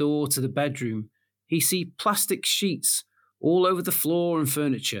open the door to the bedroom, he sees plastic sheets all over the floor and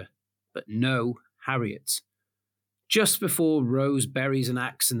furniture, but no Harriet. Just before Rose buries an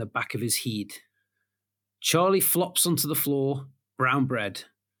axe in the back of his head, Charlie flops onto the floor, brown bread.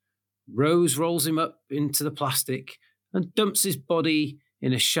 Rose rolls him up into the plastic and dumps his body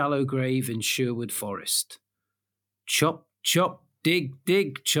in a shallow grave in Sherwood Forest. Chop, chop, dig,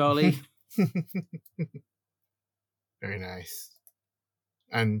 dig, Charlie. Very nice.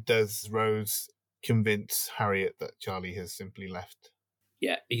 And does Rose convince Harriet that Charlie has simply left?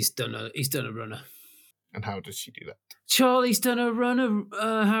 Yeah, he's done a runner. And how does she do that? Charlie's done a runner,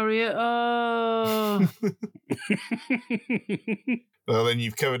 Harriet. Oh. Well, then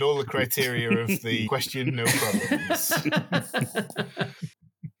you've covered all the criteria of the question, no problems.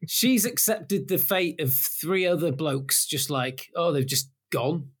 She's accepted the fate of 3 other blokes, just like, oh, they've just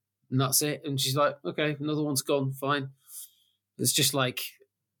gone, and that's it. And she's like, okay, another one's gone, fine. It's just like,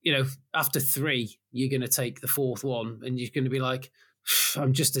 you know, after 3, you're going to take the 4th one, and you're going to be like,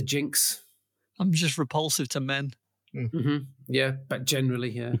 I'm just a jinx. I'm just repulsive to men. Mm-hmm. Yeah, but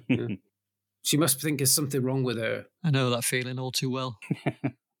generally, yeah. She must think there's something wrong with her. I know that feeling all too well.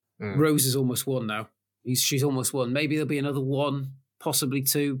 Rose is almost won now. She's almost won. Maybe there'll be another 1, possibly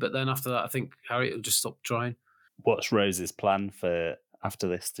 2, but then after that, I think Harriet will just stop trying. What's Rose's plan for after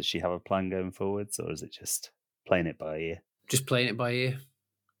this? Does she have a plan going forwards, or is it just playing it by ear? Just playing it by ear.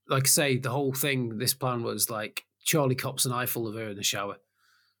 Like I say, the whole thing, this plan was like Charlie cops an eyeful of her in the shower.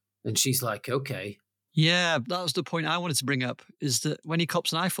 And she's like, okay. Yeah, that was the point I wanted to bring up, is that when he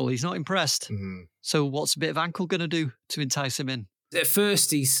cops an eyeful, he's not impressed. Mm. So what's a bit of ankle going to do to entice him in? At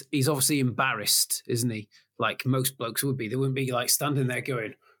first, he's obviously embarrassed, isn't he? Like most blokes would be. They wouldn't be like standing there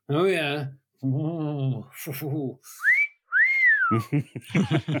going, oh yeah. Oh.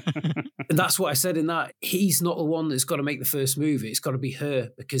 And that's what I said in that. He's not the one that's got to make the first move. It's got to be her,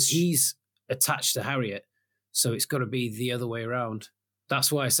 because he's attached to Harriet. So it's got to be the other way around.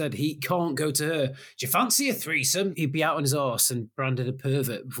 That's why I said he can't go to her. Do you fancy a threesome? He'd be out on his arse and branded a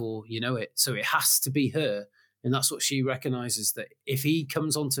pervert before you know it. So it has to be her. And that's what she recognises, that if he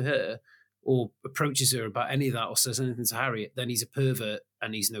comes on to her or approaches her about any of that or says anything to Harriet, then he's a pervert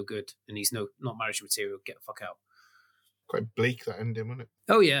and he's no good and he's not marriage material. Get the fuck out. Quite bleak, that ending, wasn't it?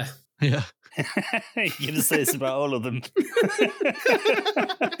 Oh, yeah. Yeah. You're going to say this about all of them.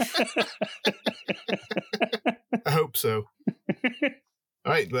 I hope so.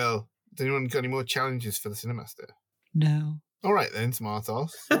 All right, well, has anyone got any more challenges for the Cinemaster? No. All right then,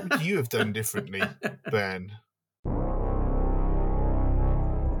 Smartos. What would you have done differently, Ben?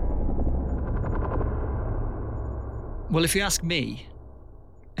 Well, if you ask me,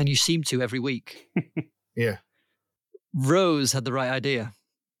 and you seem to every week, Yeah. Rose had the right idea,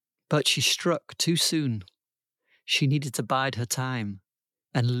 but she struck too soon. She needed to bide her time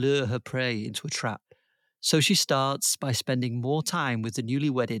and lure her prey into a trap. So she starts by spending more time with the newly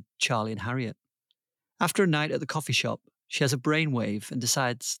wedded Charlie and Harriet. After a night at the coffee shop, she has a brainwave and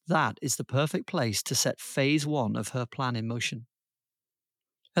decides that is the perfect place to set phase 1 of her plan in motion.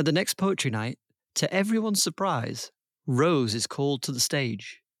 At the next poetry night, to everyone's surprise, Rose is called to the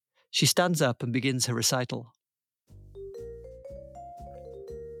stage. She stands up and begins her recital.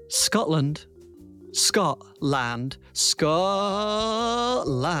 Scotland, Scotland, Scotland.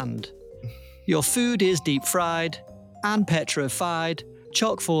 Your food is deep fried and petrified,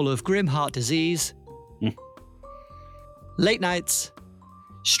 chock full of grim heart disease. Late nights,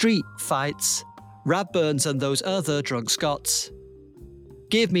 street fights, Rab Burns and those other drunk Scots.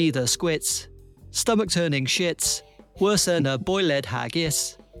 Give me the squits, stomach-turning shits, worse than a boiled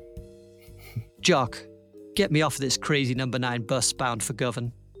haggis. Jock, get me off this crazy number 9 bus bound for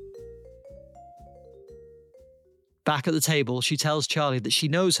Govan. Back at the table, she tells Charlie that she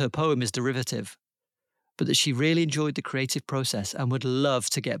knows her poem is derivative, but that she really enjoyed the creative process and would love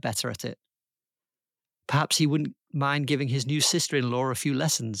to get better at it. Perhaps he wouldn't mind giving his new sister-in-law a few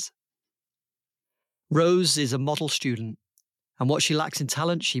lessons. Rose is a model student, and what she lacks in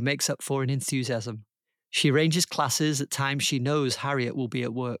talent, she makes up for in enthusiasm. She arranges classes at times she knows Harriet will be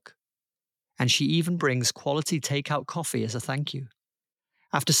at work, and she even brings quality takeout coffee as a thank you.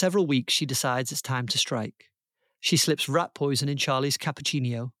 After several weeks, she decides it's time to strike. She slips rat poison in Charlie's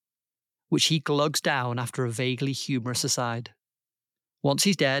cappuccino, which he glugs down after a vaguely humorous aside. Once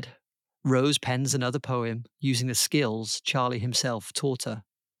he's dead, Rose pens another poem using the skills Charlie himself taught her.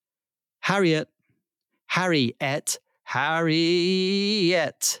 Harriet, Harriet,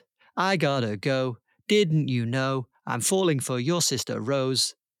 Harriet, I gotta go. Didn't you know I'm falling for your sister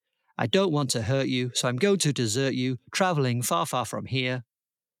Rose? I don't want to hurt you, so I'm going to desert you, travelling far, far from here.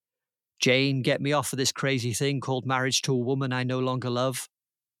 Jane, get me off of this crazy thing called marriage to a woman I no longer love.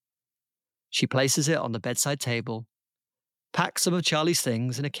 She places it on the bedside table, packs some of Charlie's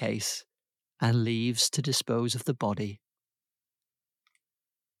things in a case, and leaves to dispose of the body.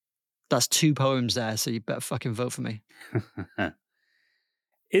 That's 2 poems there, so you better fucking vote for me.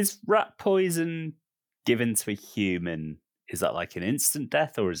 Is rat poison given to a human, is that like an instant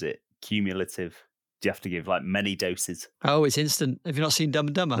death or is it cumulative? Do you have to give like many doses? Oh, it's instant. Have you not seen Dumb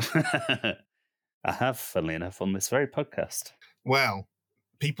and Dumber? I have, funnily enough, on this very podcast. Well,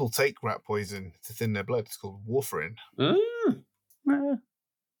 people take rat poison to thin their blood. It's called warfarin.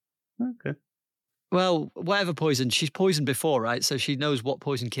 Okay. Well, whatever poison, she's poisoned before, right? So she knows what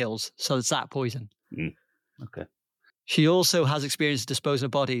poison kills. So it's that poison. Okay. She also has experience disposing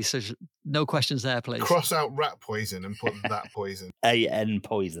of bodies, so no questions there, please. Cross out rat poison and put that poison. AN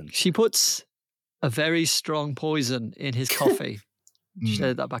poison. She puts a very strong poison in his coffee. She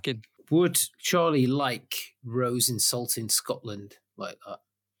added that back in. Would Charlie like Rose insulting Scotland like that?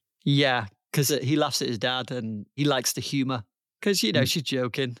 Yeah, because he laughs at his dad and he likes the humour. Because, you know, she's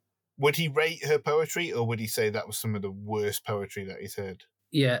joking. Would he rate her poetry, or would he say that was some of the worst poetry that he's heard?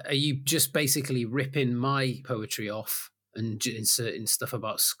 Yeah, are you just basically ripping my poetry off and inserting stuff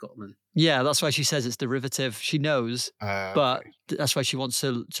about Scotland? Yeah, that's why she says it's derivative. She knows, but Okay. that's why she wants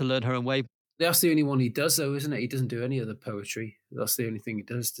to learn her own way. That's the only one he does, though, isn't it? He doesn't do any other poetry. That's the only thing he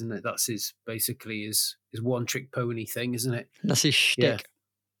does, isn't it? That's his one-trick pony thing, isn't it? That's his shtick. Yeah.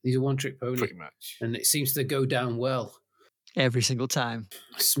 He's a one-trick pony. Pretty much. And it seems to go down well. Every single time.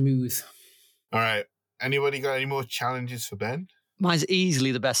 Smooth. All right. Anybody got any more challenges for Ben? Mine's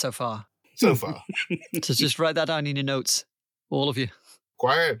easily the best so far. So far. So just write that down in your notes, all of you.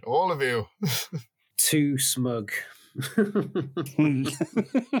 Quiet, all of you. Too smug.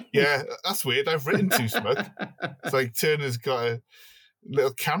 Yeah, that's weird. I've written too smug. It's like Turner's got a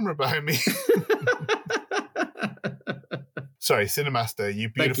little camera behind me. Sorry, Cinemaster, you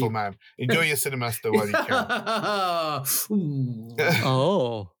beautiful man. Enjoy your Cinemaster while you can.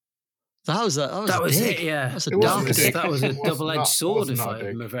 Oh. That was it, yeah. That was a It wasn't dark a dig. dig. That was a It was double-edged not- sword, was if not a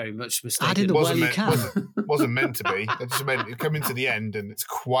dig. I'm very much mistaken. Add in the well you can. Wasn't meant to be. It just meant it coming to the end, and it's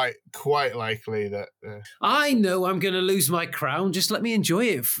quite likely that. I know I'm going to lose my crown. Just let me enjoy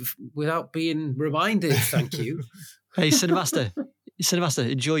it without being reminded. Thank you. Hey, Cinemaster,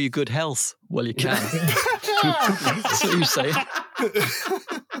 enjoy your good health while you can. That's what you say.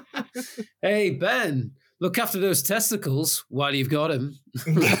 Hey, Ben, look after those testicles while you've got them.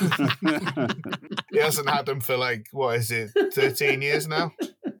 He hasn't had them for 13 years now.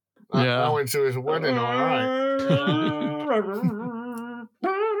 Yeah. I went to his wedding, all right.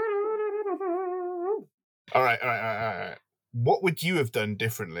 All right. What would you have done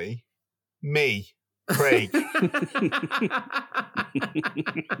differently? Me, Craig.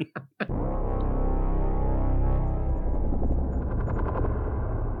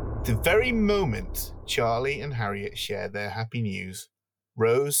 The very moment Charlie and Harriet share their happy news,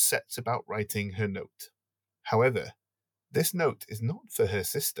 Rose sets about writing her note. However, this note is not for her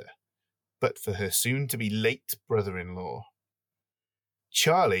sister, but for her soon-to-be late brother-in-law.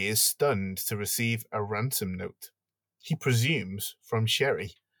 Charlie is stunned to receive a ransom note. He presumes from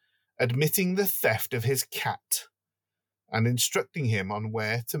Sherry, admitting the theft of his cat and instructing him on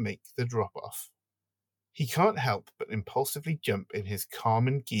where to make the drop-off. He can't help but impulsively jump in his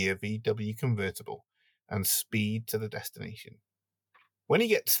Carmen Gear VW convertible and speed to the destination. When he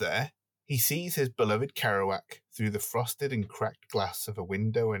gets there, he sees his beloved Kerouac through the frosted and cracked glass of a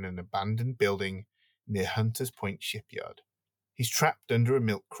window in an abandoned building near Hunters Point shipyard. He's trapped under a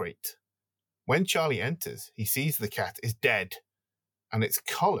milk crate. When Charlie enters, he sees the cat is dead, and its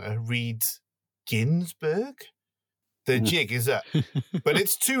collar reads Ginsberg? The jig is up, but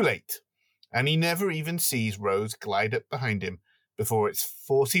it's too late, and he never even sees Rose glide up behind him before it's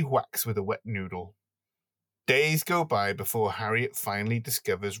 40 whacks with a wet noodle. Days go by before Harriet finally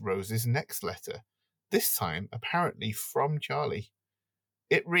discovers Rose's next letter, this time apparently from Charlie.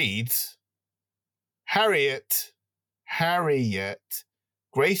 It reads, Harriet,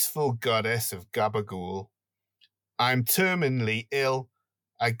 graceful goddess of Gabagool, I'm terminally ill.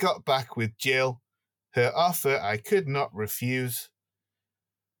 I got back with Jill. Her offer I could not refuse.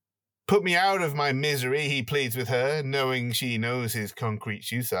 Put me out of my misery, he pleads with her, knowing she knows his concrete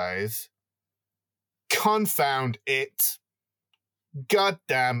shoe size. Confound it.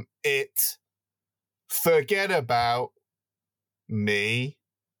 Goddamn it. Forget about me.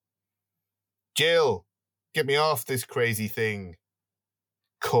 Jill, get me off this crazy thing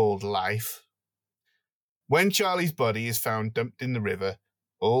called life. When Charlie's body is found dumped in the river,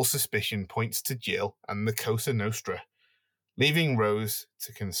 all suspicion points to Jill and the Cosa Nostra, leaving Rose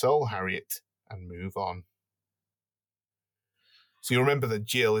to console Harriet and move on. So you remember that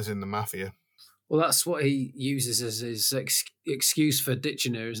Jill is in the mafia. Well, that's what he uses as his excuse for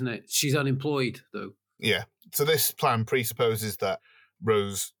ditching her, isn't it? She's unemployed, though. Yeah. So this plan presupposes that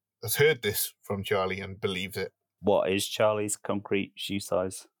Rose has heard this from Charlie and believes it. What is Charlie's concrete shoe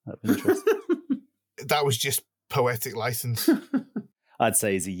size? Out of interest. That was just poetic license. I'd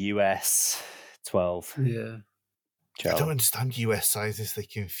say he's a US 12. Yeah. Charlie. I don't understand US sizes. They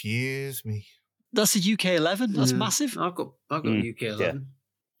confuse me. That's a UK 11. That's Yeah. massive. I've got UK 11.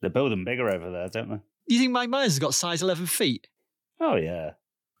 They're building bigger over there, don't they? You think Mike Myers has got size 11 feet? Oh, yeah.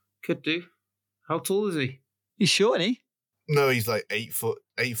 Could do. How tall is he? He's short, isn't he? No, he's like 8 foot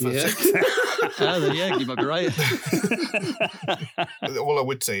Yeah. 6. Oh, then yeah, you might be right. All I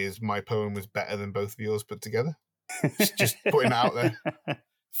would say is my poem was better than both of yours put together. Just putting it out there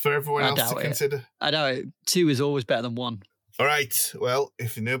for everyone I else to doubt it. consider. I know 2 is always better than 1. All right. Well,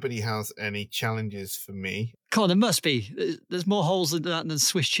 if nobody has any challenges for me, Come on, there must be. There's more holes in that than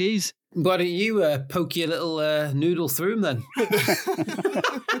Swiss cheese. Why don't you poke your little noodle through him then?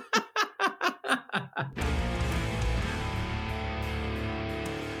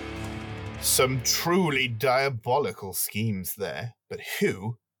 some truly diabolical schemes there, but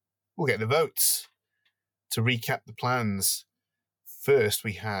who will get the votes? To recap the plans, first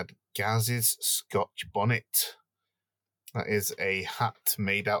we had Gaz's Scotch bonnet. That is a hat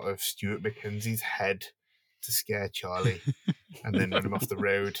made out of Stuart Mackenzie's head to scare Charlie and then run him off the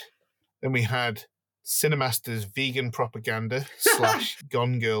road. Then we had Cinemaster's vegan propaganda /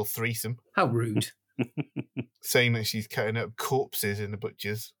 Gone Girl threesome, How rude. saying that she's cutting up corpses in the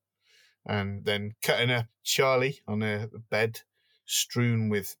butchers and then cutting up Charlie on a bed strewn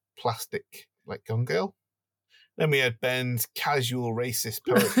with plastic like Gone Girl. Then we had Ben's casual racist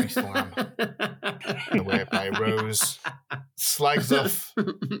poetry slam, whereby Rose slags off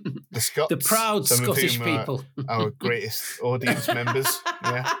the Scots. The proud some of Scottish whom are people. our greatest audience members.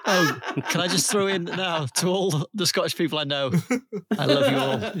 Yeah. Oh, can I just throw in now to all the Scottish people I know? I love you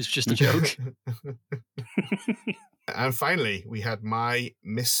all. It's just a joke. And finally, we had my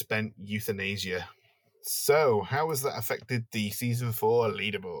misspent euthanasia. So, how has that affected the season 4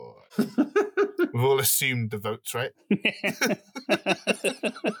 leaderboard? We've all assumed the votes, right?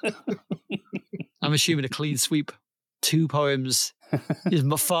 I'm assuming a clean sweep. 2 poems is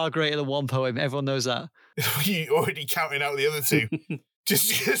far greater than 1 poem. Everyone knows that. You already counting out the other 2.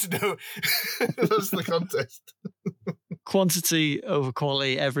 just know that's the contest. Quantity over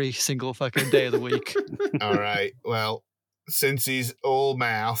quality every single fucking day of the week. All right. Well, since he's all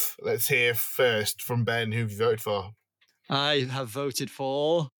mouth, let's hear first from Ben. Who have you voted for? I have voted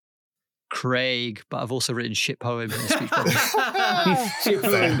for Craig, but I've also written shit poem in the speech bubble. Shit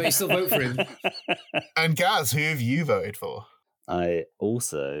poem, but you still vote for him. And Gaz, who have you voted for? I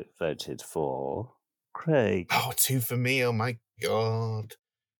also voted for Craig. Oh, 2 for me. Oh my God.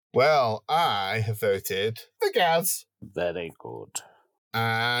 Well, I have voted for Gaz. Very good.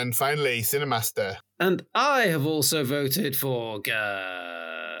 And finally, Cinemaster. And I have also voted for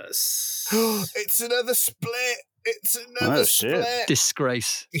Gus. It's another split. It's another shit. split.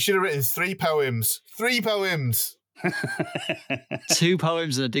 Disgrace. You should have written 3 poems. 3 poems. 2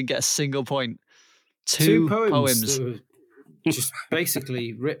 poems and I didn't get a single point. 2 2 poems. that were just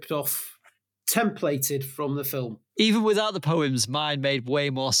basically ripped off, templated from the film. Even without the poems, mine made way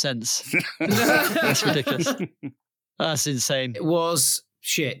more sense. That's ridiculous. That's insane. It was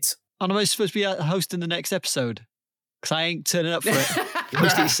shit. And am I supposed to be hosting the next episode? Because I ain't turning up for it.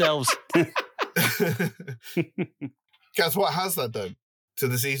 Host it yourselves. Gaz, what has that done to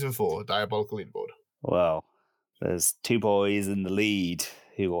the season 4 Diabolical Leaderboard? Well, there's 2 boys in the lead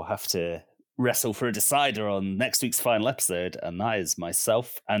who will have to wrestle for a decider on next week's final episode, and that is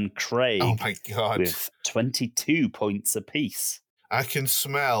myself and Craig. Oh my God. With 22 points apiece. I can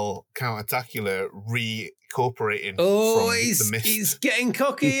smell Countertacular reincorporating Oh, from the mist. he's getting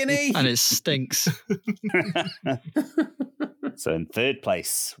cocky, isn't he? And it stinks. So in 3rd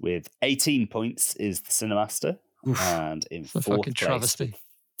place with 18 points is the Cinemaster. And in It's a 4th fucking place travesty. with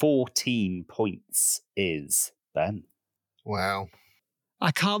 14 points is Ben. Wow.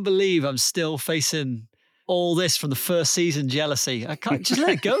 I can't believe I'm still facing all this from the first season jealousy. I can't just let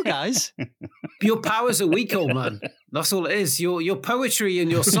it go, guys. Your powers are weak, old man. That's all it is. Your poetry and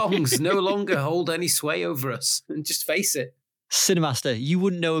your songs no longer hold any sway over us. And just face it. Cinemaster, you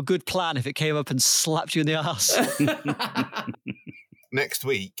wouldn't know a good plan if it came up and slapped you in the arse. Next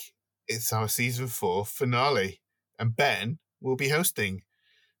week, it's our season 4 finale, and Ben will be hosting.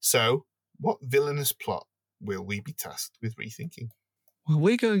 So, what villainous plot will we be tasked with rethinking? Well,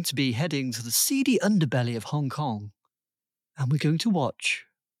 we're going to be heading to the seedy underbelly of Hong Kong, and we're going to watch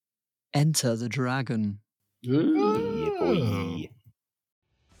Enter the Dragon. Yeah, boy.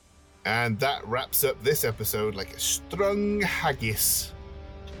 And that wraps up this episode like a strung haggis.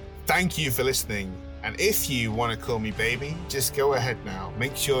 Thank you for listening. And if you want to call me baby, just go ahead now.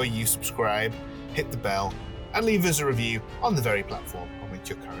 Make sure you subscribe, hit the bell, and leave us a review on the very platform on which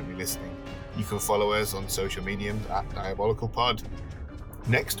you're currently listening. You can follow us on social mediums at DiabolicalPod.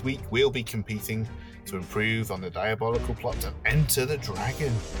 Next week, we'll be competing to improve on the diabolical plot of Enter the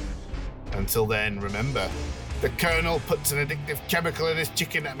Dragon. Until then, remember, the Colonel puts an addictive chemical in his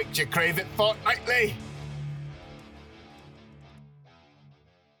chicken that makes you crave it fortnightly.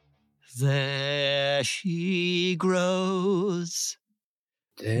 There she grows.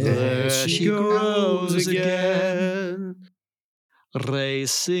 There she goes again.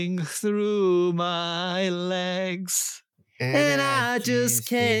 Racing through my legs. And I just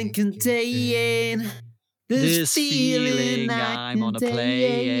can't contain This feeling I'm on a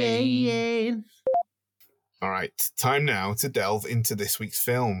plane. All right, time now to delve into this week's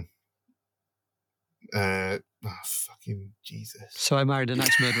film. Fucking Jesus. So I married an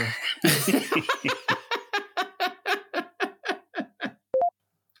ex-murderer.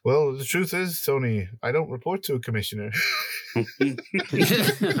 Well, the truth is, Tony, I don't report to a commissioner.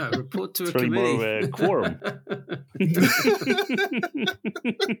 Report to a It's really more committee. of a quorum.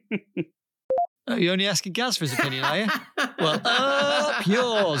 Oh, you're only asking Gaz for his opinion, are you? Well, up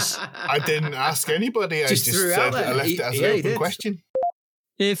yours. I didn't ask anybody. I Just just threw it said out there. I left it as Yeah, an he open did. question.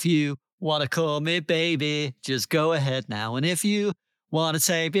 If you want to call me baby, just go ahead now. And if you want to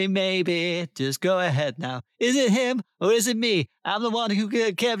say maybe, just go ahead now. Is it him or is it me? I'm the one who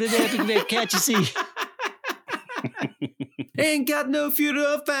kept it, can't you see? Ain't got no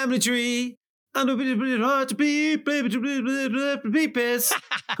funeral family tree. And it'll be really hard to beep, beepers.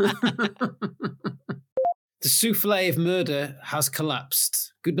 The souffle of murder has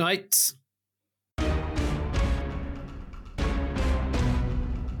collapsed. Good night.